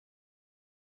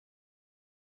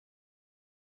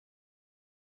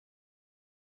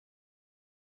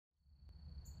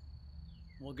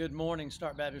Well, good morning,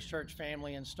 Start Baptist Church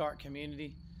family and Start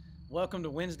community. Welcome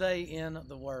to Wednesday in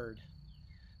the Word.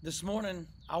 This morning,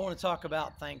 I want to talk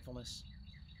about thankfulness.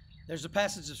 There's a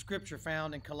passage of Scripture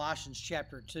found in Colossians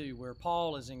chapter 2 where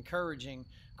Paul is encouraging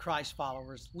Christ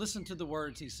followers. Listen to the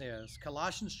words he says.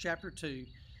 Colossians chapter 2,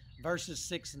 verses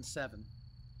 6 and 7.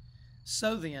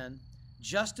 So then,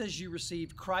 just as you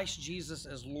received Christ Jesus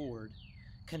as Lord,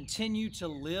 continue to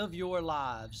live your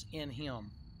lives in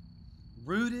Him,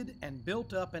 rooted and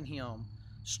built up in Him,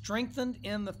 strengthened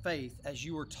in the faith as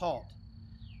you were taught,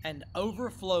 and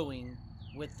overflowing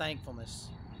with thankfulness.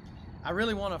 I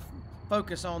really want to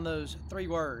focus on those three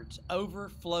words,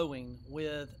 overflowing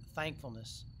with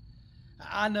thankfulness.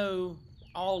 I know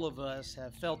all of us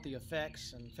have felt the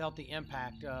effects and felt the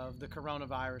impact of the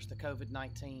coronavirus, the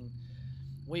COVID-19.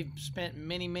 We've spent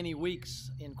many weeks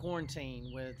in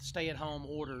quarantine with stay-at-home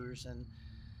orders, and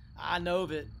I know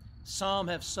that some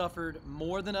have suffered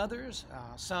more than others.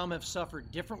 Some have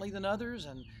suffered differently than others.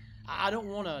 And I don't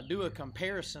want to do a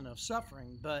comparison of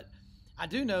suffering, but I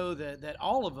do know that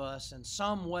all of us in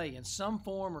some way, in some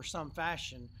form or some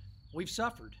fashion, we've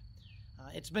suffered.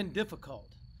 It's been difficult.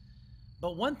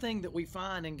 But one thing that we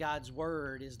find in God's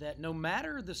Word is that no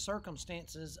matter the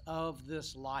circumstances of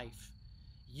this life,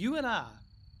 you and I,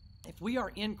 if we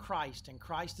are in Christ and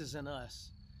Christ is in us,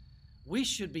 we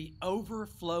should be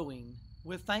overflowing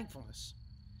with thankfulness.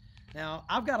 Now,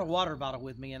 I've got a water bottle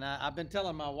with me, and I've been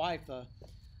telling my wife,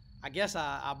 I guess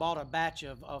I bought a batch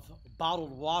of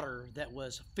bottled water that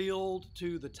was filled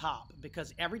to the top,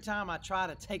 because every time I try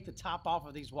to take the top off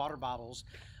of these water bottles,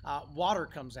 water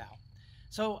comes out.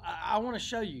 So I want to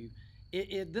show you,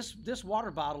 this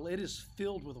water bottle, it is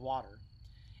filled with water.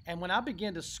 And when I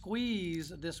begin to squeeze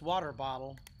this water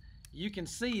bottle, you can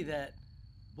see that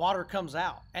water comes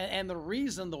out. And the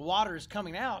reason the water is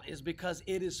coming out is because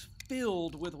it is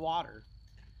filled with water.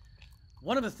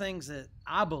 One of the things that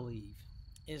I believe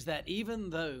is that even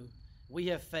though we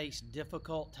have faced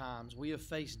difficult times, we have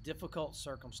faced difficult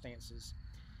circumstances,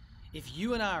 if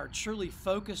you and I are truly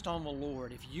focused on the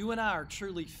Lord, if you and I are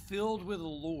truly filled with the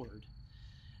Lord,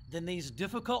 then these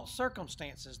difficult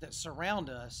circumstances that surround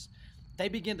us, they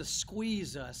begin to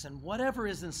squeeze us, and whatever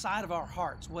is inside of our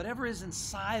hearts, whatever is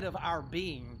inside of our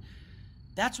being,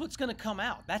 that's what's going to come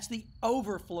out. That's the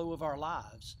overflow of our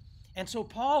lives. And so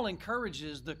Paul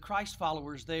encourages the Christ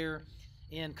followers there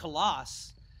in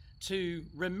Colossus to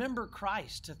remember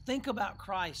Christ, to think about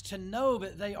Christ, to know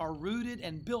that they are rooted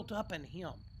and built up in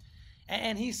Him.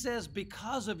 And he says,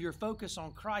 because of your focus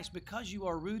on Christ, because you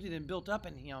are rooted and built up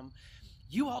in Him,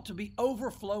 you ought to be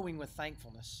overflowing with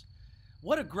thankfulness.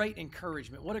 What a great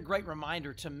encouragement. What a great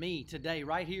reminder to me today,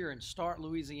 right here in Start,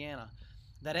 Louisiana,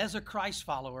 that as a Christ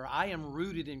follower, I am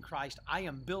rooted in Christ. I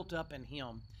am built up in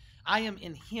Him. I am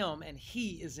in Him, and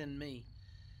He is in me.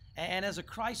 And as a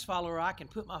Christ follower, I can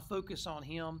put my focus on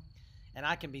Him, and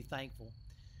I can be thankful.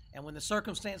 And when the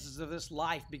circumstances of this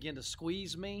life begin to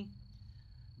squeeze me,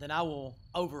 then I will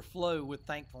overflow with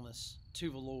thankfulness to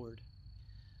the Lord.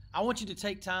 I want you to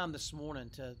take time this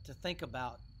morning to think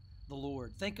about the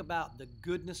Lord. Think about the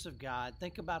goodness of God.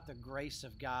 Think about the grace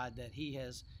of God that He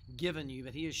has given you,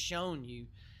 that He has shown you,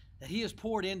 that He has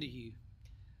poured into you.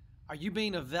 Are you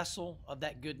being a vessel of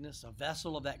that goodness, a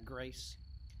vessel of that grace?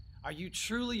 Are you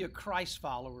truly a Christ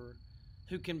follower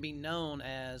who can be known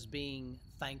as being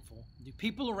thankful? Do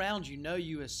people around you know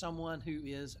you as someone who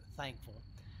is thankful?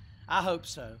 I hope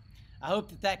so. I hope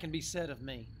that can be said of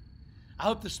me. I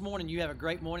hope this morning you have a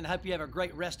great morning. I hope you have a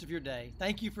great rest of your day.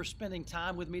 Thank you for spending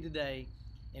time with me today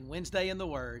in Wednesday in the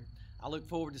Word. I look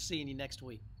forward to seeing you next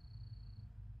week.